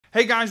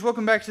Hey guys,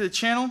 welcome back to the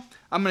channel.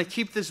 I'm going to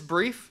keep this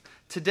brief.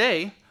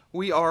 Today,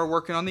 we are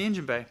working on the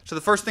engine bay. So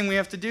the first thing we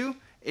have to do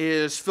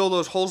is fill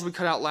those holes we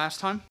cut out last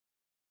time.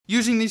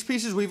 Using these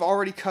pieces we've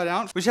already cut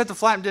out, we just have to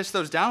flat disc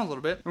those down a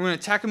little bit. We're going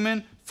to tack them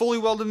in, fully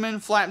weld them in,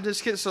 flat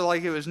disc it so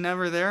like it was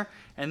never there,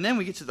 and then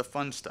we get to the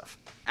fun stuff.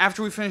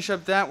 After we finish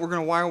up that, we're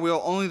going to wire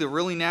wheel only the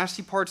really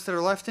nasty parts that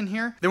are left in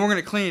here. Then we're going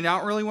to clean it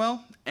out really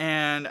well,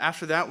 and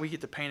after that we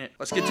get to paint it.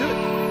 Let's get to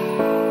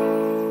it.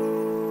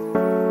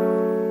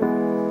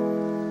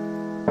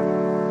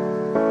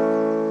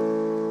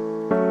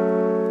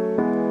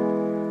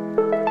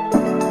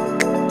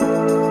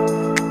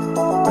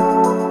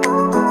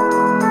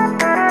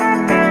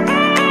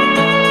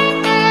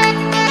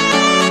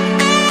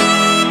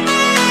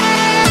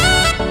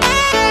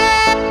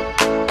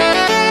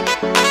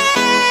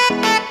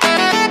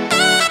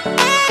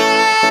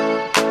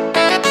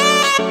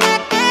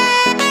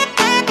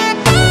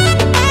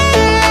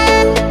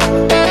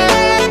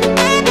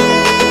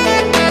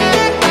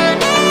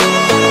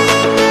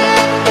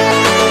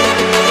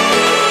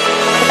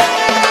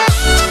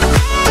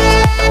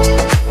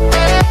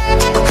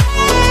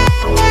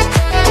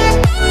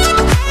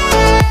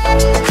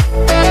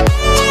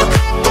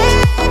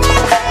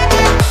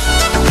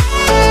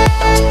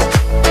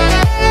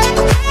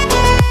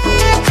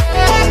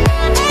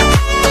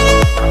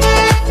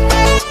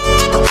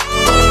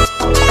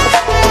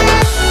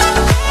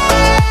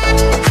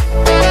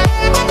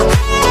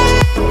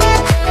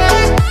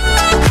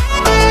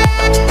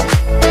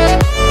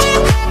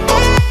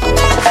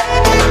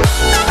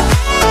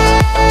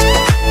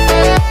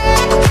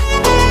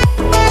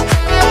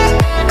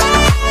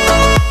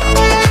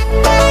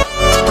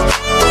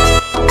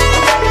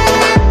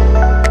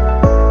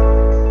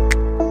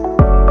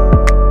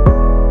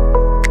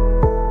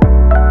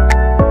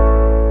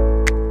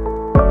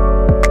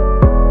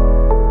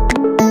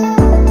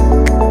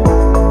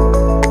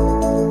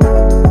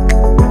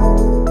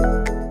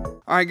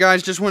 Alright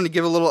guys, just wanted to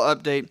give a little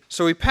update.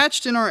 So we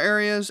patched in our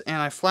areas and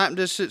I flat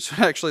disced it so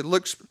it actually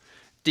looks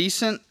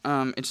decent.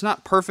 It's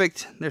not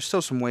perfect. There's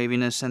still some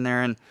waviness in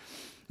there, and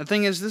the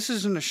thing is, this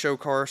isn't a show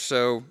car,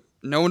 so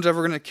no one's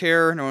ever going to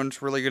care. No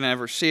one's really going to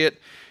ever see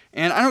it.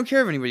 And I don't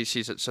care if anybody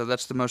sees it, so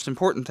that's the most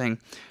important thing.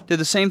 Did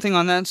the same thing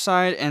on that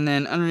side, and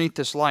then underneath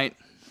this light,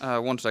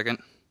 one second.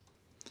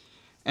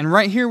 And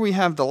right here we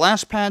have the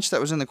last patch that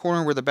was in the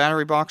corner where the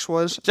battery box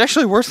was. It's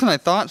actually worse than I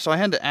thought, so I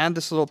had to add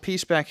this little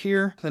piece back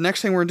here. The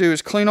next thing we're going to do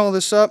is clean all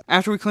this up.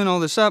 After we clean all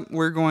this up,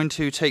 we're going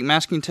to take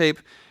masking tape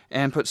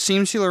and put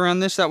seam sealer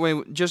around this. That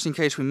way, just in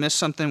case we miss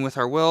something with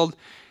our weld,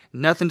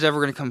 nothing's ever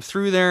going to come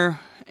through there,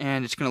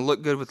 and it's going to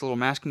look good with a little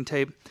masking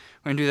tape.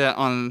 We're going to do that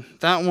on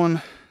that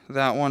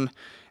one,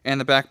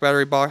 and the back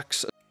battery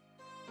box.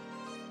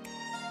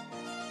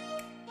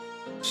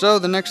 So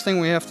the next thing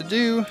we have to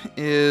do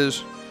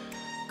is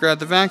grab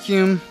the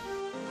vacuum,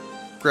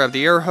 grab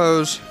the air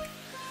hose,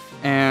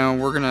 and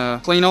we're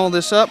gonna clean all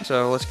this up,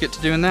 so let's get to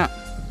doing that.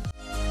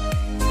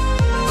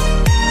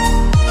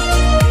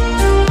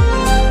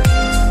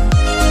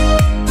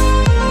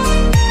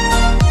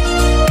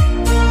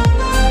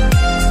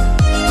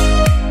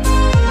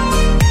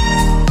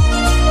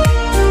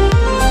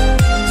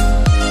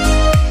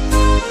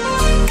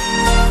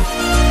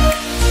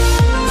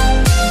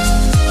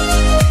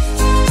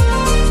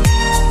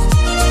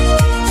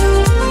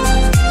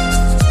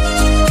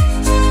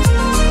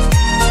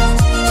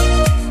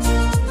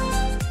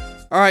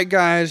 Alright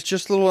guys,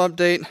 just a little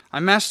update. I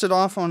masked it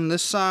off on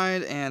this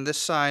side and this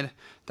side.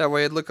 That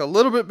way it'd look a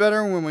little bit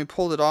better when we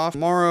pulled it off.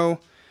 Tomorrow,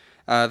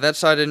 that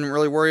side I didn't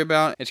really worry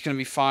about. It's going to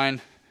be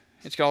fine.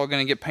 It's all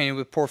going to get painted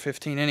with Por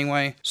 15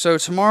 anyway. So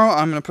tomorrow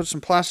I'm going to put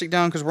some plastic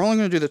down because we're only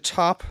going to do the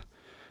top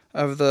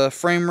of the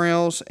frame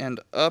rails and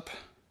up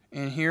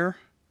in here.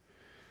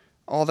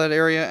 All that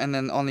area, and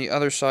then on the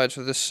other side,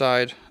 so this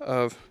side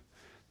of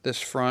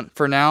this front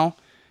for now.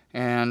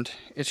 And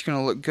it's going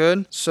to look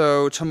good.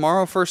 So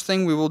tomorrow, first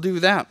thing, we will do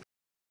that.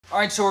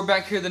 Alright, so we're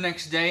back here the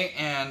next day,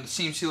 and the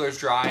seam sealer is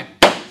dry.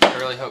 I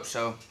really hope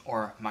so,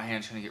 or my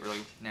hand's going to get really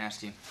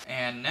nasty.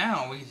 And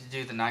now we get to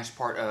do the nice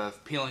part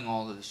of peeling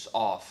all of this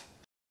off.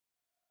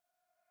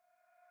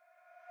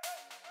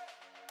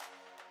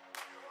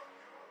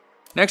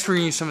 Next, we're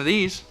going to use some of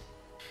these.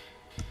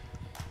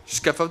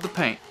 Scuff up the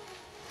paint.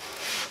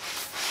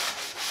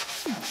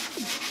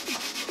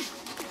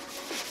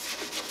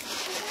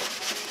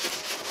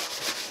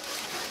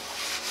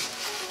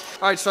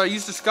 Alright, so I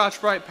used a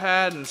Scotch-Brite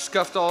pad and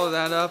scuffed all of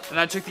that up. And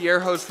I took the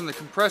air hose from the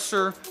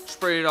compressor,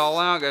 sprayed it all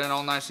out, got it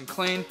all nice and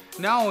clean.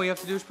 Now all we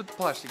have to do is put the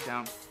plastic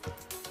down.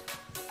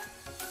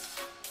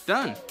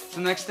 Done. So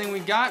the next thing we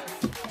got,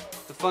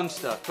 the fun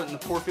stuff, putting the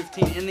Por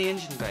 15 in the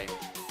engine bay.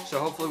 So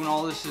hopefully when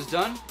all this is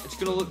done, it's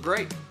going to look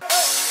great.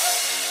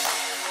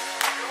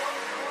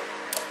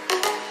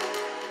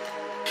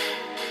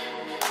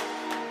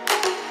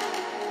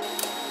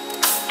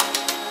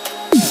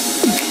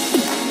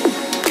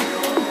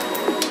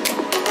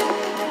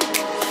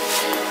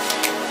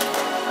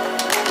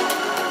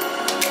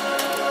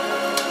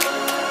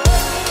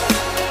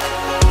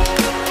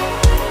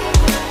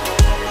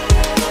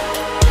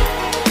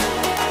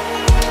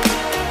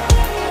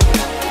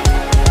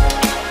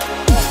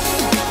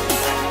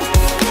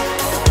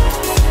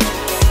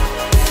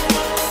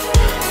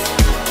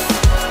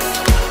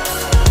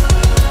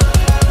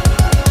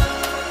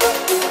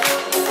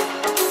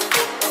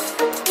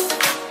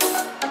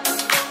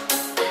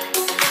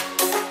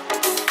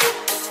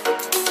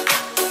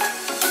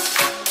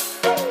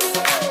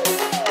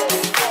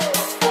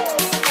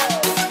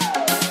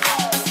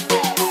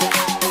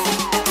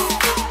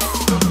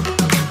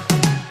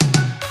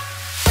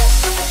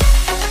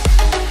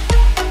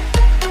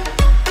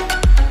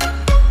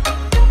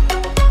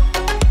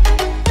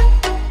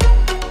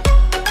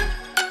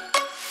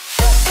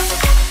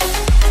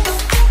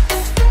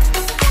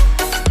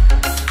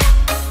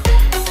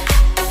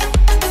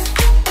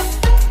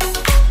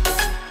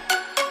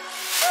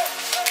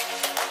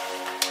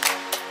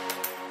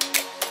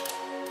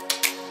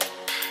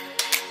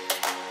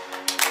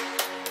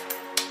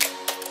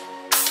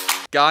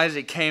 Guys,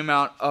 it came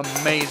out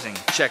amazing.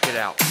 Check it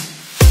out.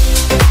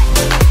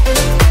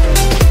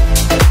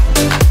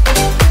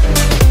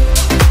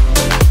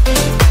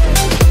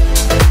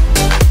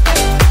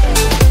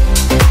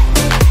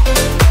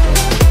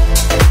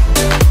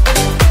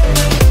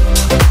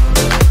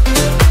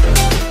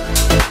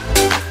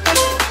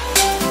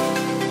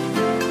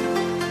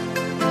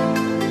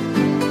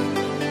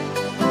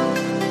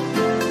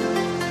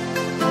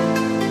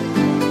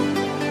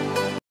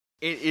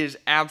 It is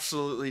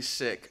absolutely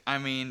sick. I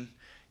mean,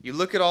 you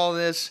look at all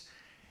this,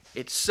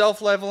 it's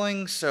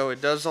self-leveling, so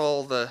it does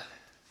all the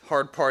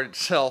hard part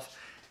itself,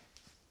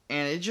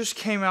 and it just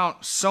came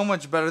out so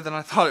much better than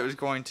I thought it was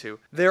going to.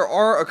 There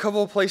are a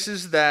couple of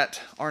places that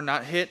are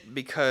not hit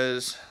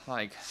because,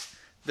 like,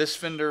 this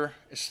fender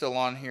is still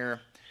on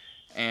here,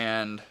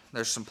 and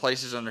there's some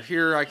places under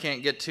here I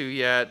can't get to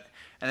yet,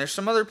 and there's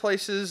some other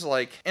places,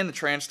 like in the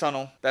trans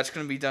tunnel, that's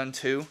going to be done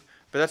too,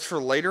 but that's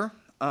for later.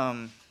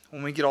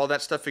 When we get all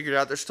that stuff figured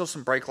out, there's still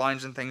some brake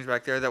lines and things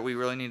back there that we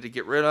really need to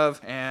get rid of,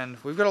 and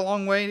we've got a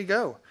long way to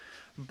go.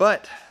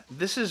 But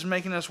this is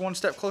making us one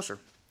step closer.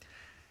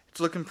 It's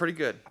looking pretty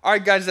good.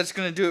 Alright guys, that's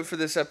going to do it for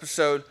this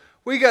episode.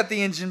 We got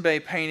the engine bay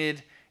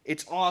painted.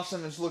 It's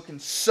awesome. It's looking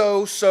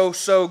so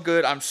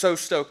good. I'm so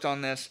stoked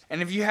on this.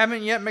 And if you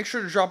haven't yet, make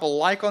sure to drop a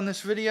like on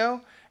this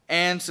video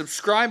and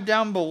subscribe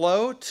down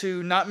below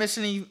to not miss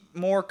any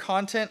more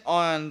content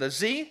on the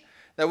Z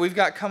that we've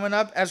got coming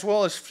up, as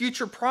well as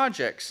future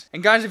projects.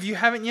 And guys, if you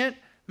haven't yet,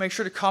 make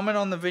sure to comment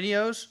on the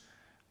videos.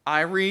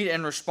 I read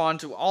and respond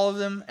to all of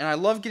them, and I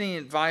love getting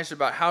advice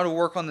about how to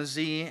work on the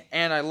Z,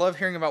 and I love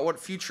hearing about what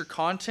future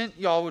content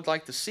y'all would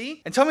like to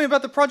see. And tell me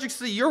about the projects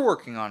that you're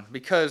working on,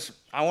 because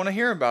I want to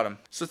hear about them.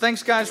 So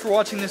thanks guys for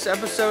watching this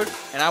episode,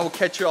 and I will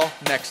catch y'all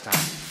next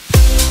time.